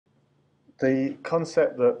the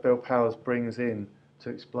concept that Bill Powers brings in to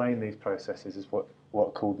explain these processes is what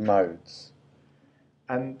are called modes.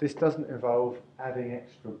 And this doesn't involve adding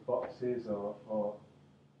extra boxes or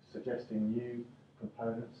suggesting new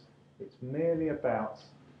components. It's merely about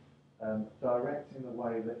directing the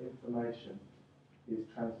way that information is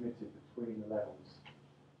transmitted between the levels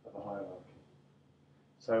of a hierarchy.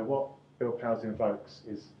 So what Bill Powers invokes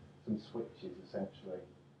is some switches, essentially,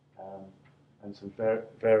 and some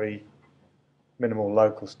very minimal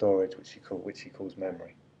local storage, which he calls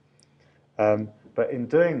memory. But in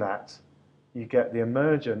doing that, you get the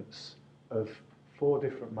emergence of 4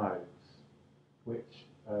 different modes, which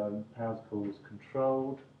Powers calls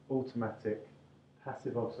controlled, automatic,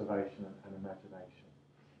 passive observation, and imagination.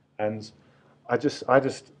 And I just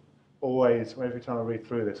always, every time I read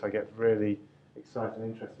through this, I get really excited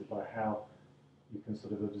and interested by how you can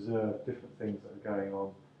sort of observe different things that are going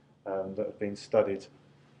on that have been studied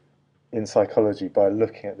in psychology by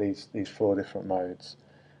looking at these 4 different modes.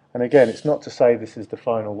 And again, it's not to say this is the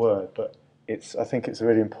final word, but I think it's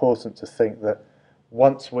really important to think that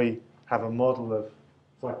once we have a model of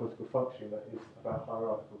psychological functioning that is about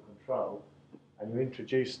hierarchical control, and you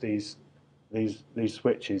introduce these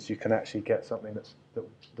switches, you can actually get something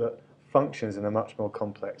that functions in a much more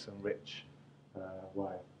complex and rich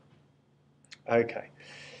way. Okay,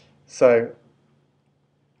 so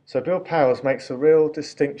Bill Powers makes a real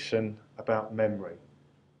distinction about memory,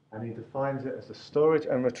 and he defines it as the storage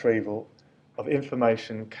and retrieval of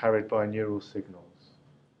information carried by neural signals.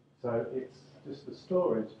 So it's just the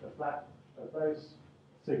storage of those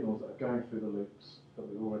signals that are going through the loops that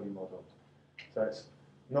we've already modelled. So it's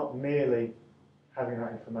not merely having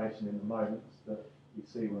that information in the moments that you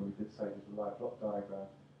see when we did, say, the live block diagram,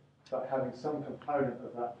 but having some component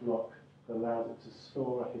of that block that allows it to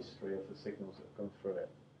store a history of the signals that have gone through it.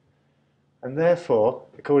 And therefore,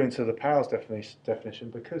 according to the Powers definition,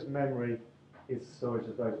 because memory is storage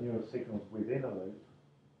of those neural signals within a loop,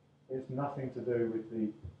 it's nothing to do with the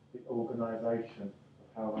organisation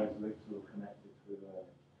of how those loops are all connected to learning.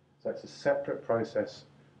 So it's a separate process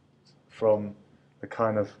from the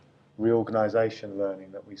kind of reorganisation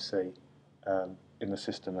learning that we see in the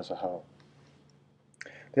system as a whole.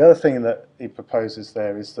 The other thing that he proposes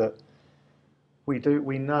there is that we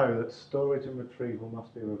know that storage and retrieval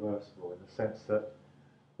must be reversible, in the sense that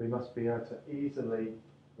we must be able to easily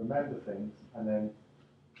remember things and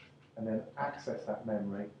then access that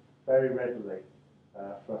memory very readily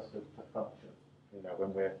for us to function. You know,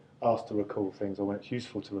 when we're asked to recall things, or when it's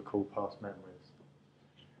useful to recall past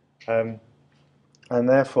memories. And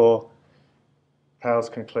therefore, Powers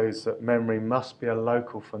concludes that memory must be a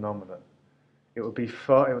local phenomenon. It would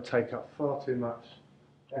take up far too much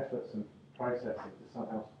efforts and processing to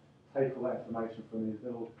somehow take all that information from these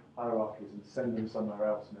little hierarchies and send them somewhere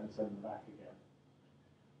else and then send them back again.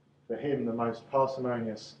 For him, the most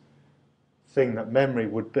parsimonious thing that memory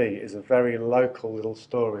would be is a very local little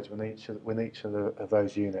storage within each of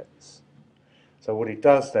those units. So what he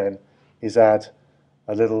does then is add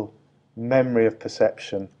a little memory of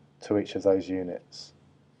perception to each of those units.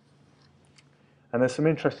 And there's some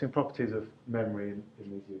interesting properties of memory in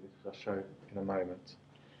these units, which I'll show in a moment.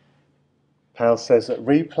 Powers says that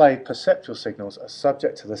replayed perceptual signals are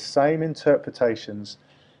subject to the same interpretations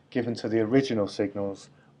given to the original signals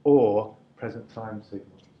or present time signals.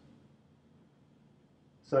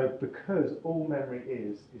 So because all memory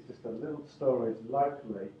is just a little storage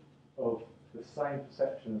locally of the same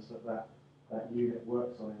perceptions that unit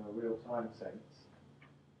works on in a real-time sense,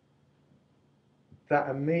 that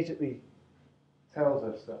immediately tells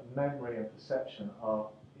us that memory and perception are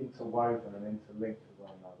interwoven and interlinked with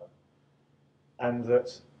one another, and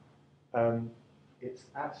that it's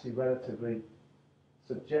actually relatively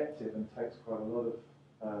subjective and takes quite a lot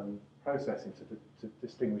of processing to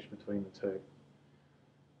distinguish between the two.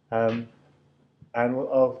 And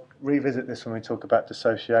I'll revisit this when we talk about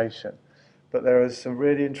dissociation, but there are some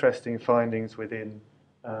really interesting findings within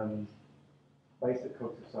basic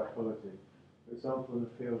cognitive psychology. For example, in the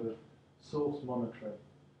field of source monitoring,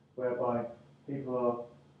 whereby people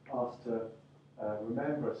are asked to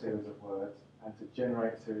remember a series of words and to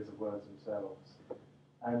generate a series of words themselves.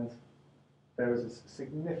 And there is a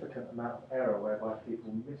significant amount of error whereby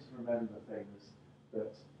people misremember things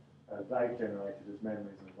that they've generated as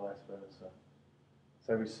memories and vice versa.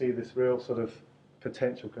 So we see this real sort of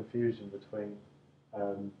potential confusion between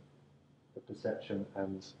the perception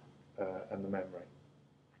and the memory.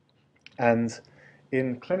 And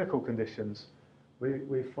in clinical conditions,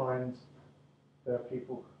 we find there are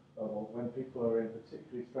people, or when people are in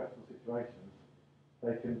particularly stressful situations,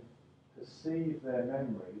 they can perceive their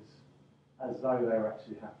memories as though they're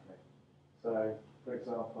actually happening. So, for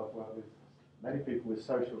example, I've worked with many people with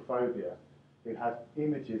social phobia who have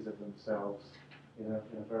images of themselves in a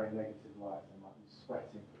very negative light. They might be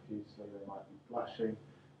sweating profusely, they might be blushing,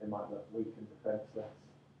 they might look weak and defenceless.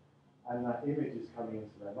 And that image is coming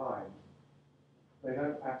into their mind. They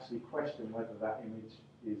don't actually question whether that image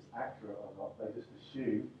is accurate or not. They just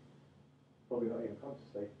assume, probably not even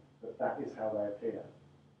consciously, that that is how they appear.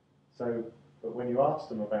 So, but when you ask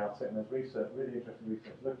them about it, and there's research, really interesting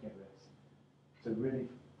research looking at this, to really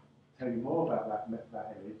tell you more about that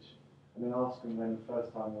image, and then ask them when the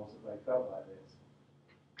first time was that they felt like this,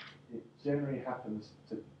 it generally happens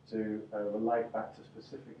to relate back to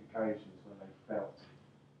specific occasions when they felt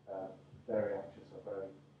very anxious or very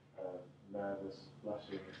nervous,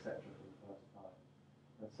 blushing, etc. for the first time.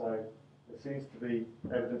 And so there seems to be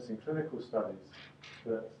evidence in clinical studies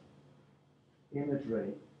that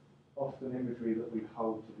imagery, often imagery that we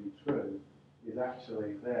hold to be true, is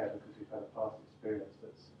actually there because we've had a past experience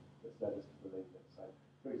that's led us to believe it. So,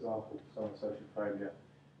 for example, someone with social phobia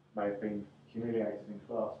may have been humiliated in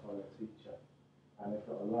class by their teacher, and they've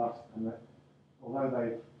got a last, and although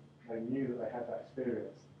they knew that they had that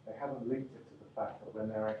experience, they haven't linked it to the fact that when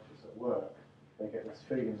they're anxious at work, they get this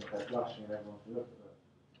feeling that they're blushing and everyone can look at them.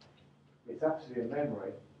 It's actually a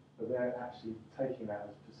memory, but they're actually taking that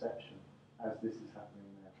as perception, as this is happening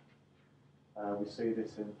now. We see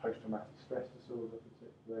this in post-traumatic stress disorder,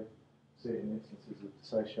 particularly. We see it in instances of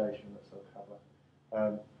dissociation that sort of cover.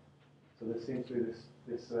 So there seems to be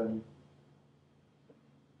this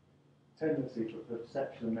tendency for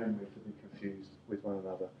perception and memory to be confused with one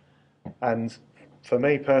another. And for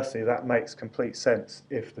me personally, that makes complete sense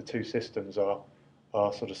if the two systems are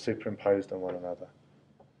sort of superimposed on one another.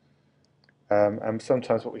 And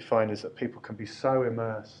sometimes what we find is that people can be so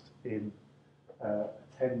immersed in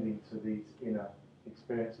attending to these inner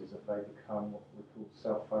experiences that they become what we call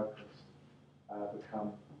self-focused,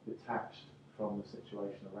 become detached from the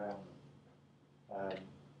situation around them.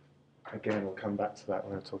 Again, we'll come back to that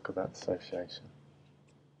when I talk about dissociation.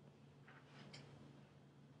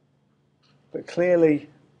 But clearly,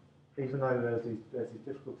 even though there's these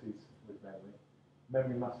difficulties with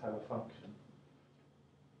memory must have a function.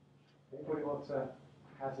 Anybody want to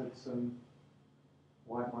hazard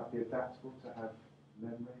why it might be adaptable to have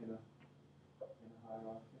memory in a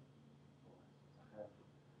hierarchy?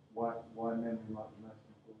 Why memory might be most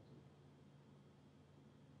important?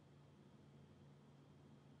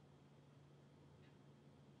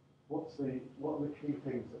 What are the key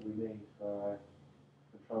things that we need for our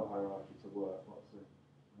control hierarchy to work? What's the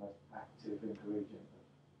most active ingredient of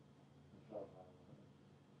control hierarchy?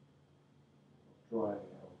 What's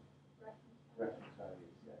driving it all? Reference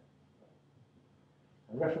values, yeah.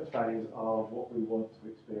 And reference values are what we want to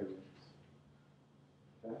experience.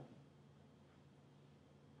 Okay?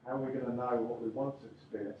 How are we going to know what we want to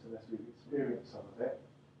experience unless we've experienced some of it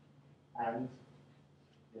and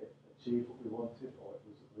achieved what we wanted, or it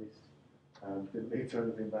was at least didn't lead to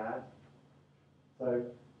anything bad? So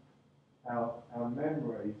our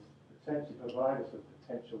memories potentially provide us with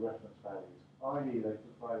potential reference values, i.e. they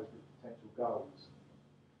provide us with potential goals.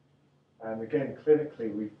 And again,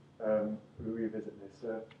 clinically, we revisit this.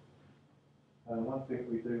 And one thing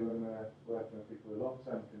we do when we're working with people with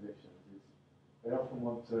long-term conditions is they often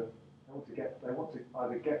want to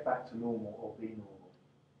either get back to normal or be normal.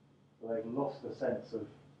 So they've lost a sense of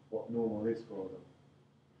what normal is for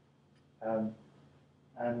them,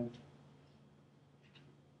 and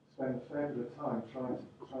spend a fair bit of time trying to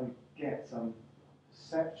get some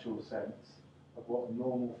perceptual sense of what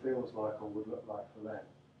normal feels like or would look like for them.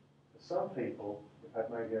 For some people who've had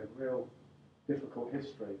maybe a real difficult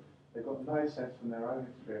history, they've got no sense from their own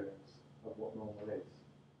experience of what normal is.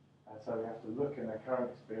 And so we have to look in their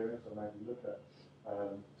current experience, or maybe look at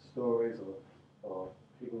stories or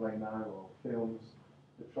people they know or films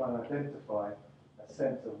to try and identify a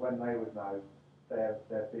sense of when they would know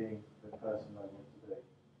they're being the person they want to be.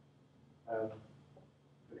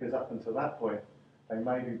 Because up until that point, they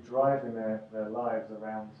may be driving their lives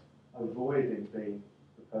around avoiding being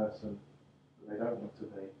the person that they don't want to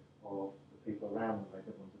be, or the people around them they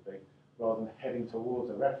don't want to be, rather than heading towards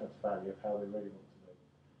a reference value of how they really want to be.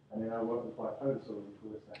 And in our work with bipolar disorder, we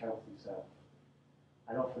call this the healthy self.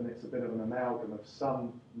 And often it's a bit of an amalgam of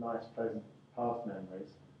some nice, pleasant past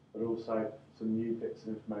memories, but also some new bits of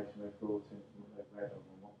information they've brought in from what they've read or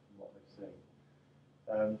from what they've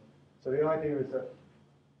seen. So the idea is that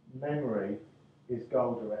memory is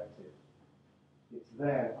goal-directed. It's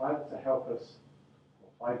there either to help us,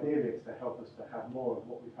 ideally it's to help us to have more of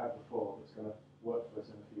what we've had before that's going to work for us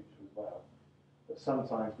in the future as well. But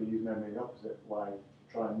sometimes we use memory in the opposite way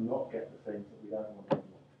to try and not get the things that we don't want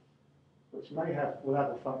anymore. But which will have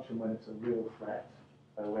a function when it's a real threat.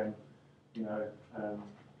 So when, you know,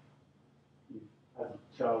 as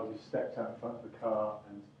a child you stepped out in front of the car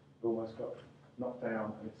and you almost got knocked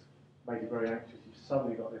down and it's made you very anxious, you've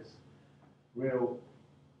suddenly got this real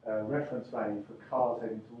reference value for cars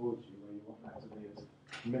heading towards you, where you want that to be as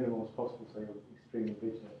minimal as possible, so you're extremely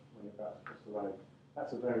vigilant when you're about to cross the road.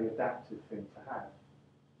 That's a very adaptive thing to have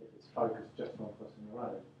if it's focused just on crossing the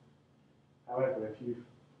road. However, if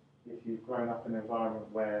you've grown up in an environment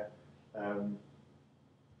where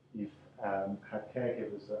you've had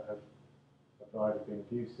caregivers that have either been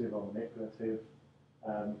abusive or manipulative,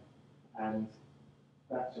 and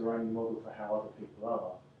that's your only model for how other people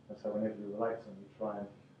are, and so whenever you relate to them, you try and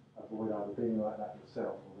avoid either being like that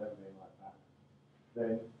yourself or ever being like that,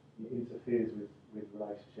 then it interferes with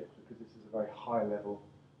relationships, because this is a very high-level,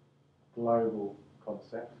 global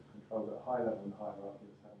concept, controlled at a high level in the hierarchy,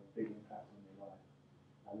 that's having a big impact on your life,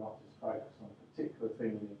 and not just focus on a particular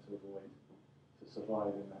thing you need to avoid to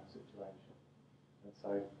survive in that situation. And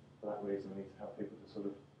so, for that reason, we need to help people to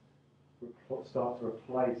sort of start to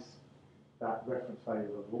replace that reference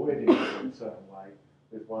value of avoiding it in a certain way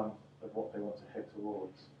with one of what they want to head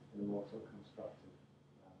towards in a more sort of constructive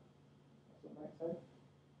manner. Does that make sense?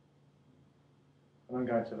 And I'm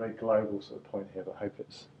going to a very global sort of point here, but I hope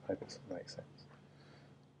it makes sense.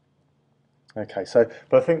 Okay, so,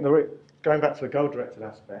 but I think going back to the goal-directed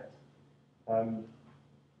aspect,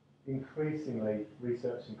 increasingly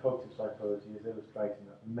research in cognitive psychology is illustrating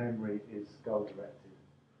that memory is goal-directed.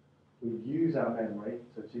 We use our memory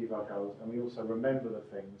to achieve our goals, and we also remember the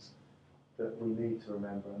things that we need to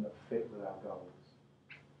remember and that fit with our goals.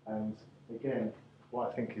 And again, what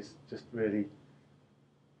I think is just really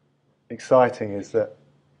exciting is that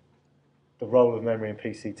the role of memory in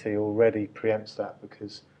PCT already preempts that,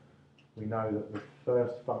 because we know that the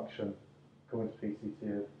first function, according to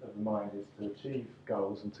PCT, of the mind is to achieve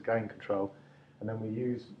goals and to gain control, and then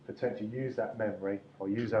we potentially use that memory, or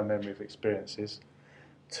use our memory of experiences,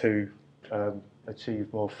 to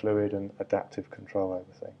achieve more fluid and adaptive control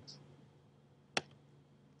over things.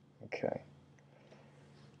 Okay.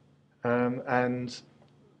 And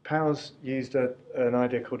Powers used an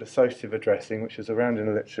idea called associative addressing, which was around in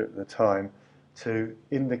the literature at the time, to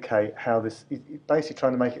indicate how this, basically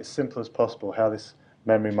trying to make it as simple as possible, how this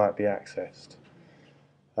memory might be accessed.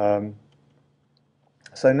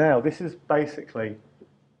 So now, this is basically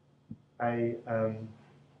a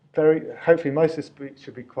hopefully most of this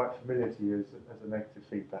should be quite familiar to you as a negative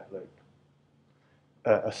feedback loop.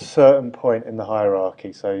 At a certain point in the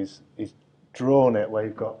hierarchy, so he's drawn it where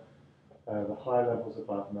you've got the high levels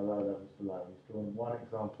above and the low levels below. He's drawn one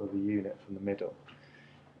example of a unit from the middle.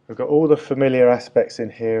 We've got all the familiar aspects in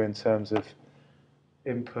here in terms of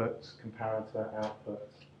inputs, comparator,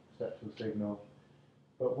 outputs, perceptual signal.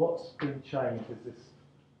 But what's been changed is this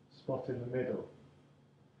spot in the middle,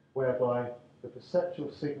 whereby the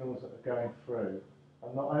perceptual signals that are going through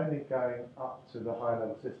are not only going up to the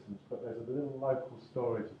high-level systems, but there's a little local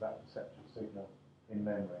storage of that perceptual signal in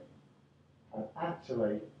memory. And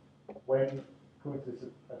actually, when, according to this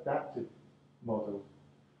adaptive model,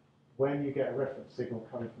 when you get a reference signal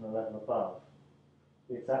coming from the level above,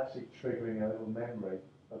 it's actually triggering a little memory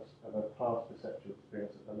of a past perceptual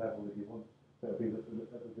experience at the level that you want, that will be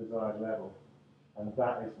at the desired level. And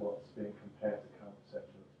that is what's being compared to current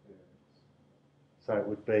perceptual experience. So it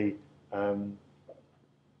would be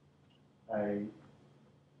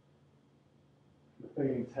you're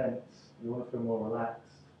feeling tense, you want to feel more relaxed,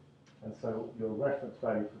 and so your reference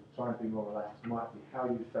value for trying to be more relaxed might be how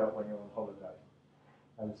you felt when you're on holiday.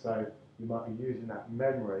 And so you might be using that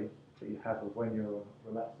memory that you have of when you're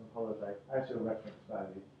relaxed on holiday as your reference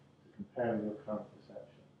value to compare with your current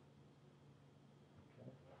perception.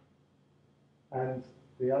 Okay. And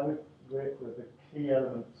the key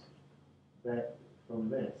element there from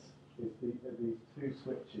this is these two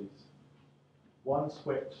switches. One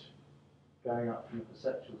switch going up from the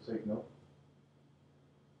perceptual signal,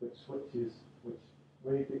 which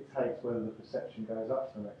really dictates whether the perception goes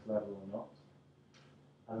up to the next level or not.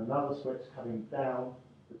 And another switch coming down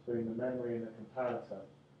between the memory and the comparator,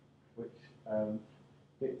 which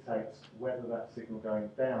dictates whether that signal going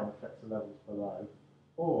down affects the levels below,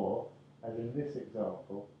 or, as in this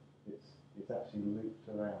example, it's actually looped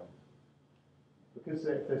around. Because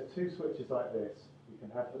if there's two switches like this, you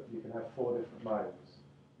can have four different modes.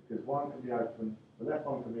 Because one can be open, the left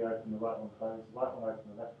one can be open, the right one closed, the right one open,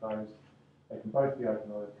 the left closed. They can both be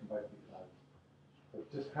open or they can both be closed. So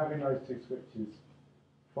just having those two switches,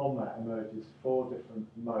 from that emerges four different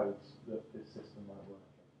modes that this system might work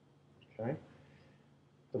in. Okay.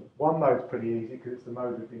 the one mode's pretty easy because it's the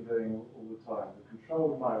mode we've been doing all the time. The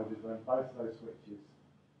control mode is when both of those switches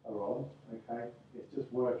are on, okay? It's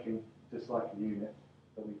just working just like a unit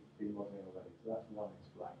that we've been modelling already. So that's one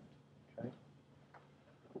explained, okay?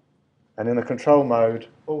 And in the control mode,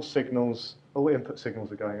 all input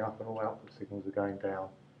signals are going up and all output signals are going down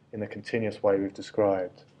in the continuous way we've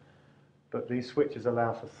described. But these switches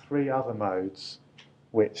allow for 3 other modes,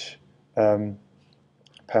 which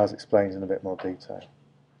Powers explains in a bit more detail.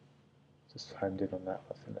 Just honed in on that.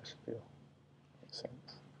 I think that should be all. Makes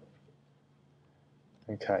sense.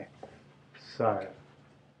 Okay. So,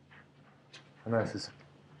 I know this is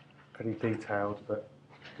pretty detailed, but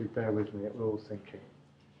do bear with me. We're all thinking.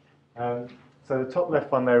 So the top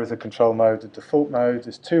left one there is a control mode. The default mode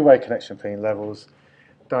is 2-way connection between levels,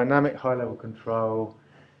 dynamic high-level control.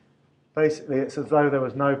 Basically, it's as though there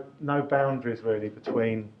was no boundaries really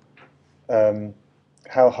between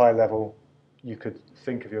how high level you could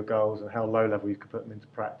think of your goals and how low level you could put them into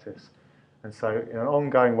practice. And so in an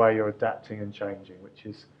ongoing way you're adapting and changing, which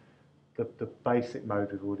is the basic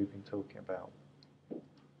mode we've already been talking about.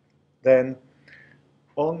 Then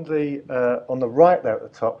on the right there at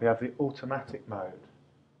the top we have the automatic mode.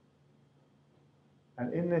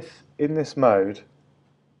 And in this mode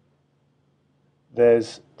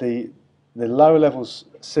there's the lower level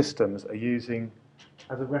systems are using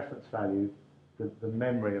as a reference value the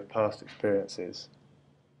memory of past experiences,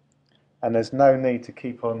 and there's no need to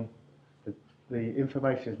keep on. The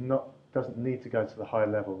information doesn't need to go to the high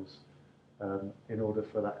levels in order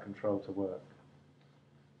for that control to work.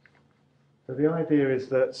 So the idea is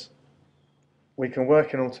that we can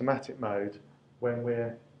work in automatic mode when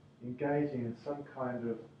we're engaging in some kind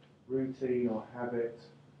of routine or habit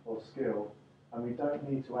or skill, and we don't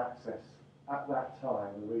need to access at that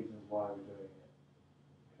time the reasons why we're doing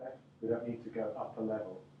it. Okay? We don't need to go up a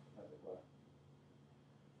level, as it were.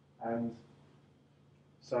 And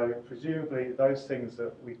so presumably those things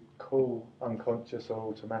that we call unconscious or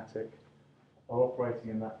automatic are operating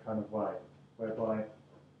in that kind of way, whereby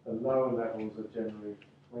the lower levels are generally,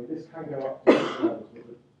 this can go up to different levels,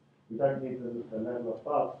 but we don't need the level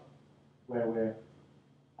above where we're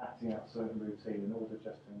acting out a certain routine in order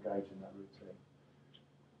just to engage in that routine.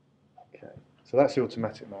 Okay, so that's the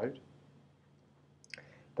automatic mode.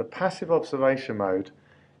 The passive observation mode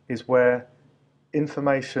is where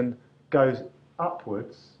information goes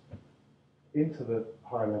upwards into the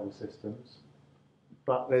higher level systems,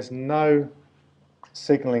 but there's no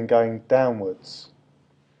signalling going downwards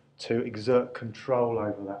to exert control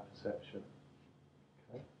over that perception.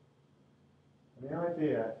 Okay? And the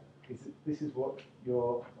idea is that this is what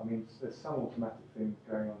there's some automatic things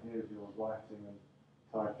going on here as you're writing and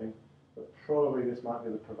typing, but probably this might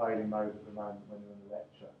be the prevailing mode at the moment when you're in a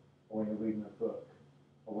lecture, or when you're reading a book,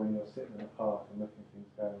 or when you're sitting in a park and looking at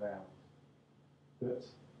things go around. But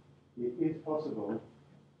it is possible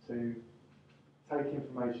to take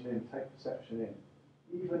information in, take perception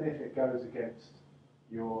in, even if it goes against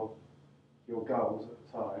your goals at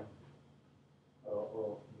the time,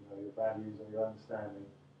 or your values or your understanding,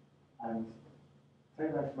 and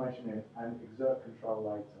take that information in and exert control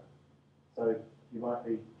later. So you might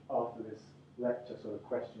be, after this lecture, sort of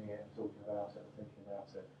questioning it and talking about it and thinking about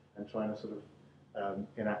it and trying to sort of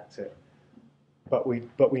enact it. But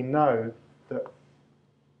we know that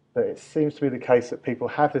it seems to be the case that people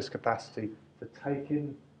have this capacity to take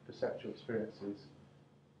in perceptual experiences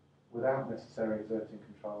without necessarily exerting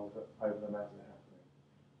control over them as they're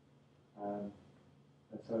happening.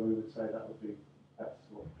 And so we would say that's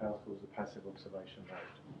what Powers calls the passive observation mode.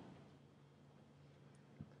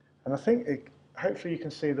 And I think hopefully you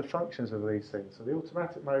can see the functions of these things. So the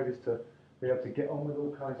automatic mode is to be able to get on with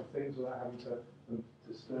all kinds of things without having to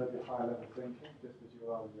disturb your high level thinking, just as you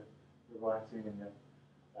are with your writing and your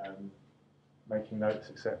making notes,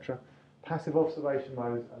 etc. Passive observation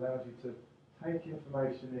mode allows you to take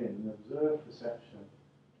information in and observe perception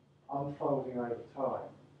unfolding over time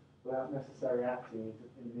without necessarily acting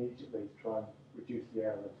immediately to try and reduce the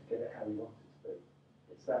error to get it how you want it to be.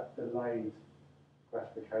 It's that delayed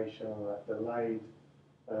gratification or that delayed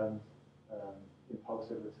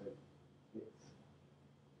impulsivity.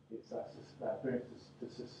 It's that ability to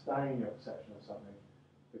sustain your perception of something,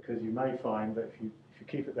 because you may find that if you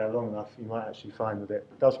keep it there long enough, you might actually find that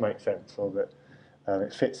it does make sense, or that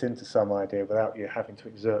it fits into some idea without you having to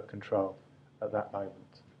exert control at that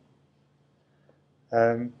moment.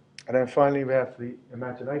 And then finally we have the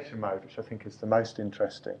imagination mode, which I think is the most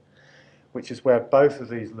interesting, which is where both of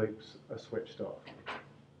these loops are switched off.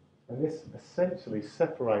 And this essentially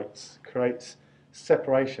creates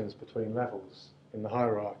separations between levels in the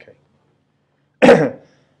hierarchy.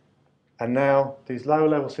 And now these lower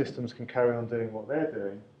level systems can carry on doing what they're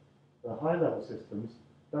doing. The high level systems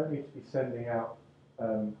don't need to be sending out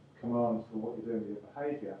commands for what you're doing with your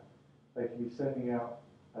behaviour. They can be sending out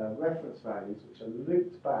reference values which are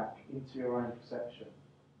looped back into your own perception.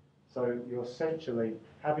 So you're essentially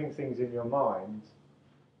having things in your mind,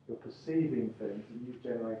 you're perceiving things that you've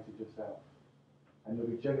generated yourself. And you'll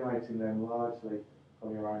be generating them largely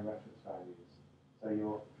from your own reference values.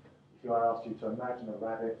 So if I asked you to imagine a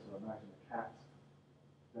rabbit or imagine a cat,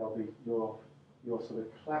 there'll be your sort of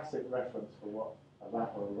classic reference for what a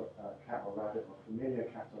rat or a cat or rabbit or familiar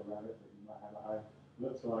cat or rabbit that you might have at home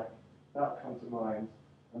looks like. That'll come to mind.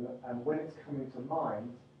 And when it's coming to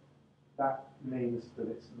mind, that means that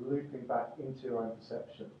it's looping back into your own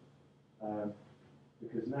perception.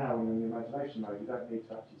 Because now, when you're in the imagination mode, you don't need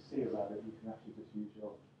to actually see a rabbit, you can actually just use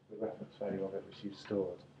the reference value of it which you've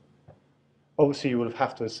stored. Obviously, you would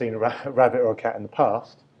have to have seen a rabbit or a cat in the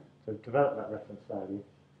past to develop that reference value.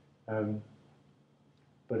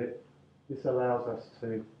 But this allows us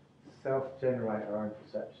to self-generate our own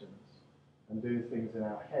perceptions and do things in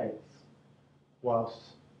our heads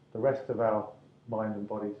whilst the rest of our mind and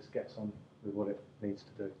body just gets on with what it needs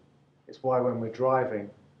to do. It's why when we're driving,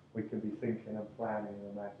 we can be thinking and planning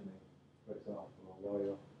and imagining, for example, or while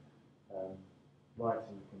you're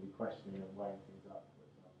writing, you can be questioning and weighing things up,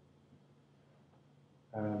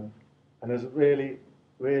 for example. And there's a really,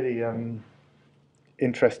 really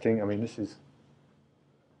interesting, I mean, this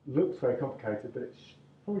looks very complicated, but it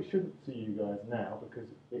probably shouldn't to you guys now because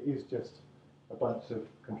it is just a bunch of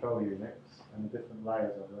control units and different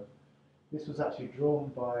layers of them. This was actually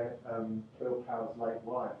drawn by Bill Powell's late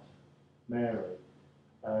wife, Mary.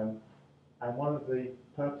 And one of the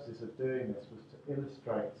purposes of doing this was to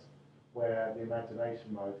illustrate where the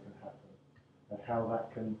imagination mode can happen and how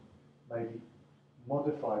that can maybe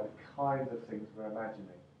modify the kind of things we're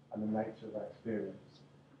imagining and the nature of our experience.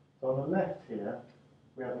 So on the left here,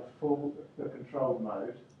 we have the controlled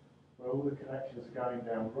mode, where all the connections are going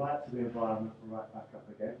down right to the environment and right back up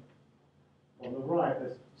again. On the right,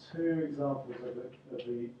 there's two examples of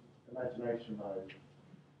the imagination mode.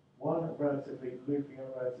 One looping at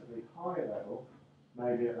a relatively high level,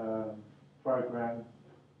 maybe at a program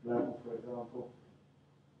level, for example,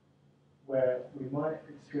 where we might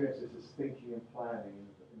experience this as thinking and planning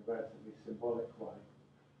in a relatively symbolic way.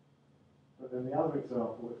 But then the other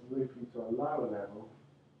example is looping to a lower level,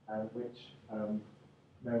 and which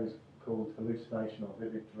Mary's called hallucination or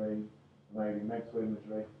vivid dream, maybe mental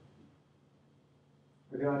imagery.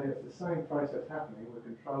 But the idea is the same process happening, we're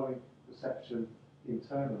controlling perception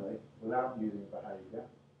internally without using behaviour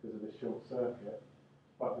because of the short circuit,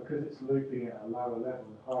 but because it's looping at a lower level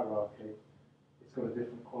in the hierarchy, it's got a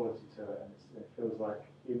different quality to it, and it feels like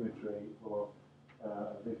imagery or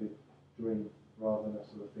a vivid dream rather than a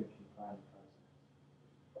sort of thinking planning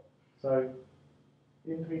process. So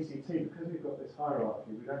in PCT, because we've got this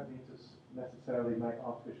hierarchy, we don't need to necessarily make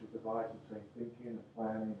artificial divides between thinking and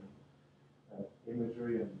planning and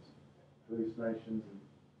imagery and hallucinations and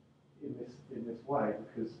in this way,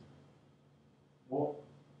 because what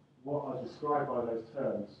are described by those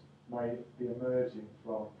terms may be emerging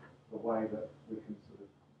from the way that we can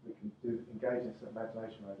engage in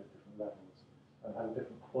imagination mode at different levels and have a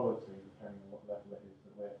different quality depending on what level it is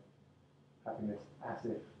that we're having this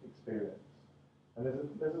as-if experience. And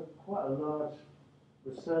there's quite a large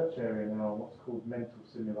research area now on what's called mental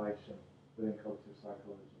simulation within cognitive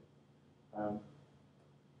psychology.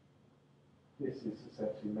 This is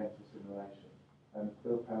essentially mental simulation. And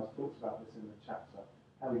Bill Powell talks about this in the chapter,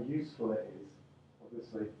 how useful it is,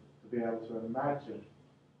 obviously, to be able to imagine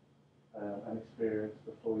an experience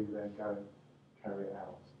before you then go and carry it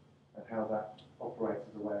out, and how that operates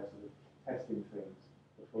as a way of sort of testing things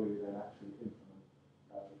before you then actually implement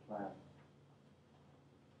the plan.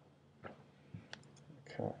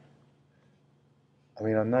 Okay. I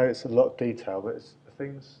mean, I know it's a lot of detail, but it's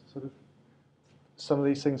things sort of, some of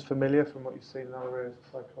these things familiar from what you've seen in other areas of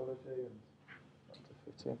psychology and to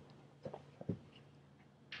fit in. Okay.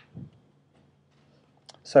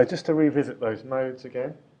 So just to revisit those modes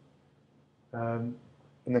again.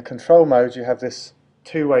 In the control mode, you have this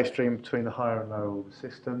two-way stream between the higher and lower order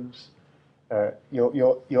systems.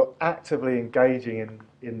 You're actively engaging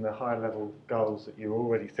in the higher level goals that you're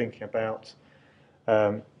already thinking about.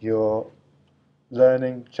 You're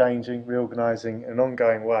learning, changing, reorganising in an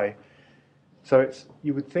ongoing way. So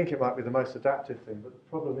you would think it might be the most adaptive thing, but the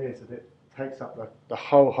problem is that it takes up the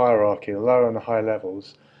whole hierarchy, the lower and the high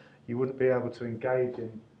levels. You wouldn't be able to engage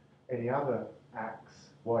in any other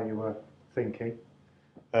acts while you were thinking.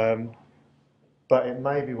 But it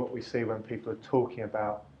may be what we see when people are talking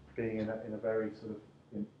about being in a very sort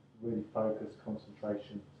of really focused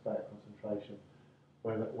concentration, state of concentration,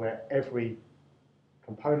 where every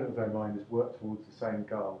component of their mind is worked towards the same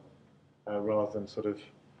goal, rather than sort of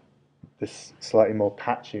this slightly more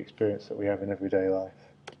patchy experience that we have in everyday life.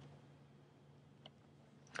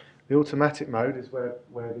 The automatic mode is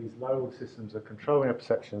where these low-order systems are controlling our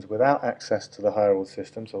perceptions without access to the higher-order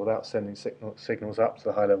systems, or without sending signals up to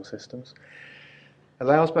the high-level systems.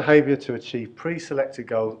 Allows behaviour to achieve pre-selected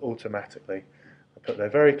goals automatically. They're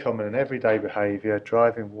very common in everyday behaviour: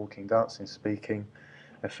 driving, walking, dancing, speaking,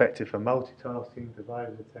 effective for multitasking,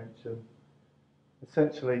 divided attention.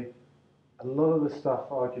 Essentially, a lot of the stuff,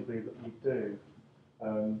 arguably, that we do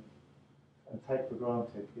and take for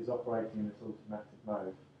granted is operating in this automatic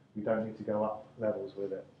mode. We don't need to go up levels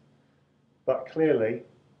with it. But clearly,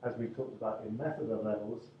 as we talked about in method of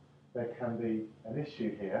levels, there can be an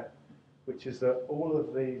issue here, which is that all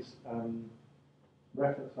of these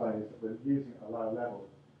reference values that we're using at a low level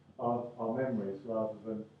are memories rather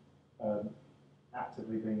than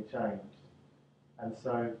actively being changed. And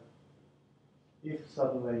so if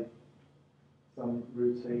suddenly some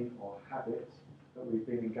routine or habit that we've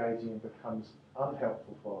been engaging in becomes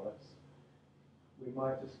unhelpful for us, we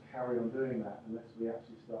might just carry on doing that unless we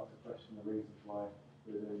actually start to question the reasons why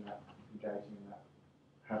we're doing that, engaging in that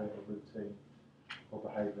habit or routine or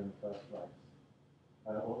behaviour in the first place.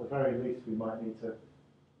 Or at the very least, we might need to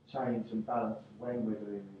change and balance when we're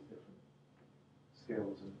doing these different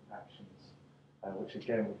skills and actions, which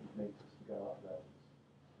again would need us to go up levels.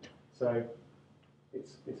 So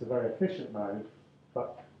it's a very efficient mode,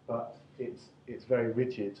 but it's very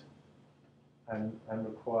rigid and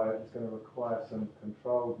it's going to require some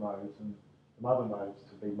controlled modes and some other modes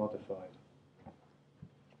to be modified.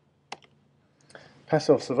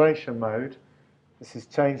 Passive observation mode. This is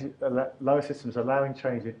lower systems allowing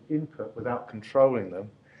change in input without controlling them.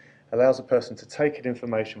 Allows a person to take in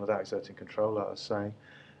information without exerting control, like I was saying.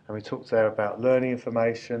 And we talked there about learning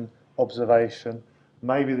information, observation.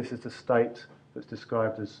 Maybe this is the state that's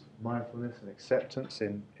described as mindfulness and acceptance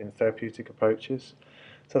in therapeutic approaches.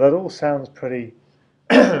 So that all sounds pretty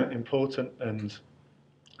important and,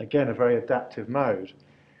 again, a very adaptive mode.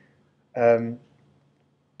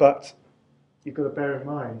 But you've got to bear in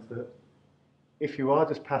mind that if you are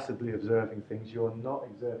just passively observing things, you're not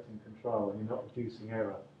exerting control and you're not reducing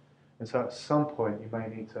error. And so at some point you may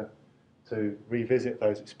need to revisit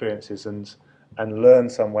those experiences and learn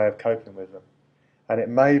some way of coping with them. And it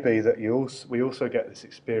may be that we also get this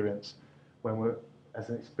experience when we're, as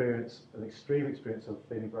an extreme experience of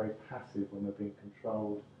feeling very passive when we're being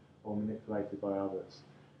controlled or manipulated by others.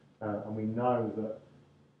 And we know that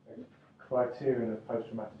a criterion of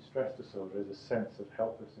post-traumatic stress disorder is a sense of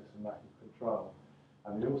helplessness and lack of control.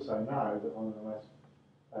 And we also know that one of the most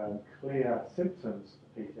clear symptoms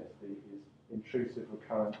of PTSD is intrusive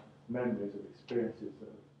recurrent memories of experiences that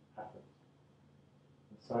have happened.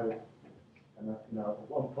 And so, at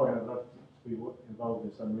one point I'd love to be involved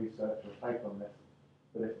in some research or paper on this,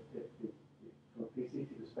 but from a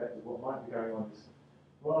PCT perspective, what might be going on is,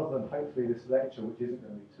 rather than hopefully this lecture, which isn't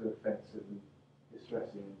going to be too offensive and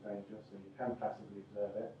distressing and dangerous, and you can passively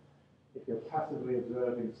observe it, if you're passively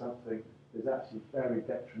observing something that's actually very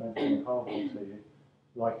detrimental and harmful to you,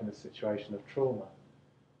 like in a situation of trauma,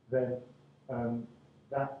 then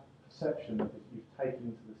that perception that you've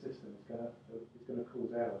taken into the system is going to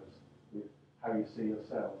cause errors with how you see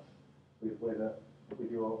yourself, with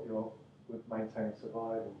maintaining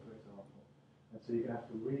survival, for example. And so you're going to have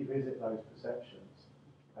to revisit those perceptions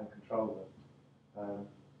and control them.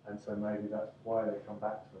 And so maybe that's why they come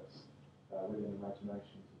back to us within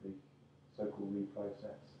imagination to be so-called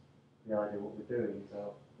reprocessed. The idea of what we're doing is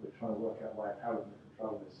we're trying to work out a way of how we're going to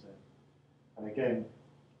control this thing. And again,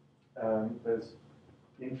 there's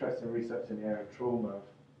interesting research in the area of trauma,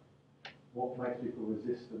 what makes people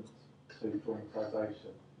resistant to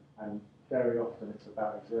traumatization. And very often it's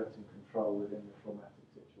about exerting control within the traumatic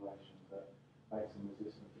situation that makes them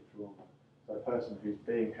resistant to trauma. So a person who's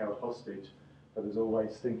being held hostage, but is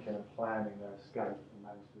always thinking and planning their escape and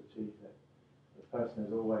manage to achieve it. The person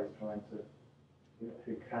who's always trying to,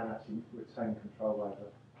 who can actually retain control over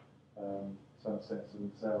some sense of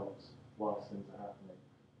themselves whilst things are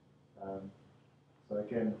happening. So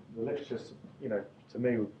again, the literature, to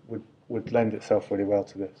me would lend itself really well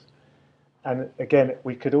to this. And again,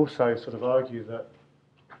 we could also sort of argue that,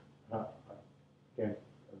 again,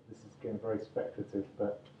 this is getting very speculative,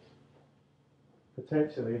 but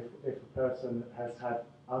potentially if a person has had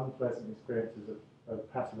unpleasant experiences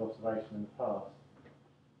of passive observation in the past,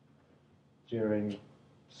 during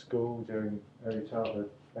school, during early childhood,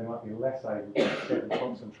 they might be less able to sit and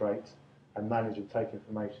concentrate and manage and take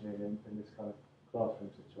information in this kind of classroom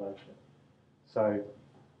situation. So,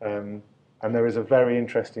 and there is a very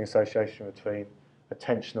interesting association between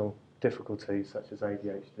attentional difficulties such as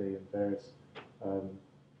ADHD and various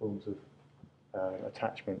forms of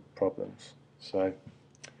attachment problems. So,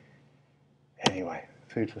 anyway,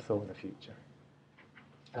 food for thought in the future.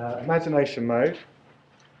 Imagination mode.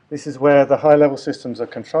 This is where the high-level systems are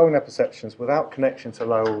controlling their perceptions without connection to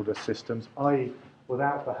lower-order systems, i.e.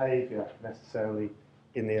 without behaviour necessarily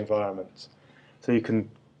in the environment. So you can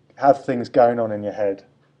have things going on in your head.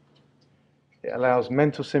 It allows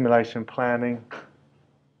mental simulation, planning,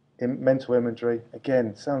 mental imagery.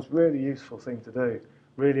 Again, sounds really useful thing to do,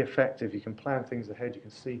 really effective. You can plan things ahead. You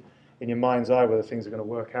can see in your mind's eye whether things are going to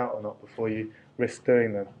work out or not before you risk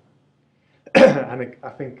doing them. And I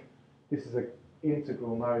think this is an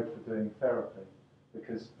integral mode for doing therapy,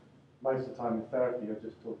 because most of the time in therapy you're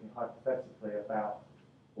just talking hypothetically about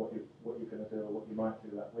what you're going to do or what you might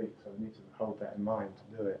do that week. So we need to hold that in mind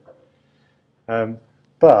to do it.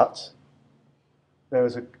 But there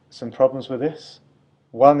was some problems with this.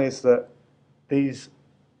 One is that these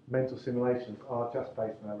mental simulations are just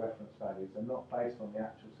based on our reference values. They're not based on the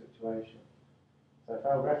actual situation. So if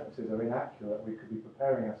our references are inaccurate, we could be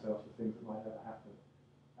preparing ourselves for things that might never happen,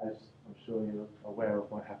 as I'm sure you're aware of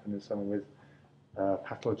might happen in someone with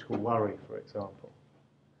pathological worry, for example.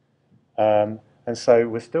 And so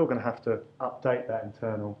we're still going to have to update that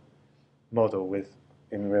internal model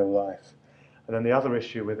in real life. And then the other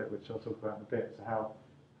issue with it, which I'll talk about in a bit, is how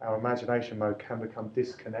our imagination mode can become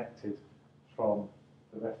disconnected from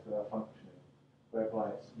the rest of our functioning, whereby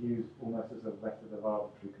it's used almost as a method of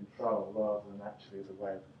arbitrary control rather than actually as a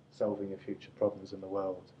way of solving your future problems in the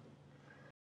world.